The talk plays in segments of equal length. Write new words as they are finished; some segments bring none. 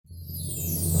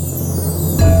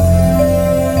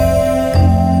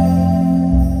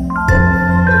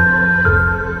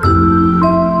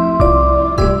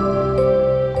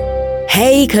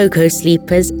Hey Koko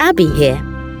Sleepers, Abby here,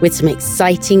 with some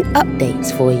exciting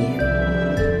updates for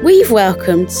you. We've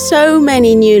welcomed so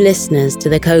many new listeners to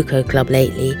the Koko Club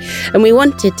lately, and we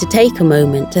wanted to take a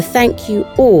moment to thank you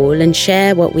all and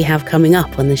share what we have coming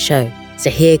up on the show. So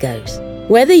here goes.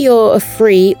 Whether you're a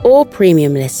free or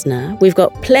premium listener, we've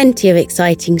got plenty of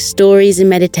exciting stories and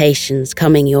meditations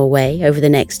coming your way over the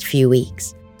next few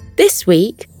weeks. This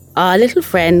week, our little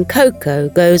friend Koko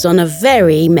goes on a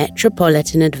very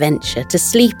metropolitan adventure to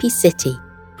Sleepy City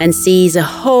and sees a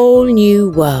whole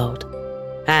new world.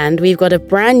 And we've got a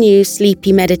brand new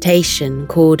sleepy meditation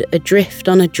called Adrift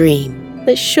on a Dream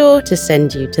that's sure to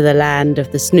send you to the land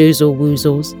of the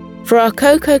snoozle-woozles. For our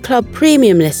Koko Club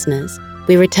premium listeners,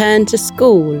 we return to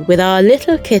school with our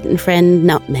little kitten friend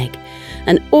Nutmeg,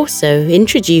 and also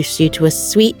introduce you to a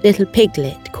sweet little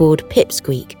piglet called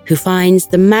Pipsqueak, who finds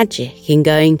the magic in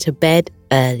going to bed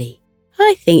early.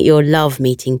 I think you'll love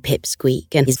meeting Pipsqueak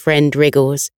and his friend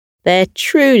Wriggles. They're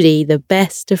truly the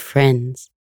best of friends.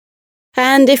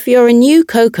 And if you're a new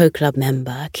Koko Club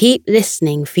member, keep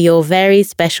listening for your very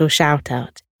special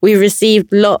shout-out. We've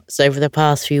received lots over the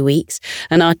past few weeks,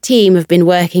 and our team have been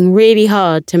working really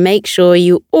hard to make sure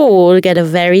you all get a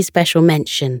very special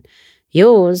mention.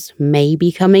 Yours may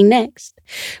be coming next.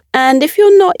 And if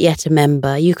you're not yet a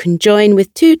member, you can join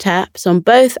with 2 taps on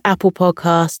both Apple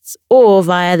Podcasts or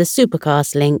via the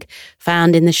Supercast link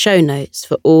found in the show notes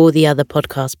for all the other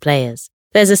podcast players.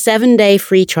 There's a 7-day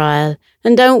free trial,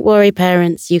 and don't worry,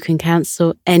 parents, you can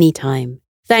cancel anytime.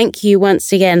 Thank you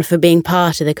once again for being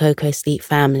part of the Koko Sleep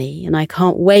family, and I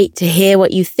can't wait to hear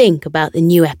what you think about the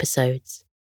new episodes.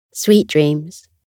 Sweet dreams.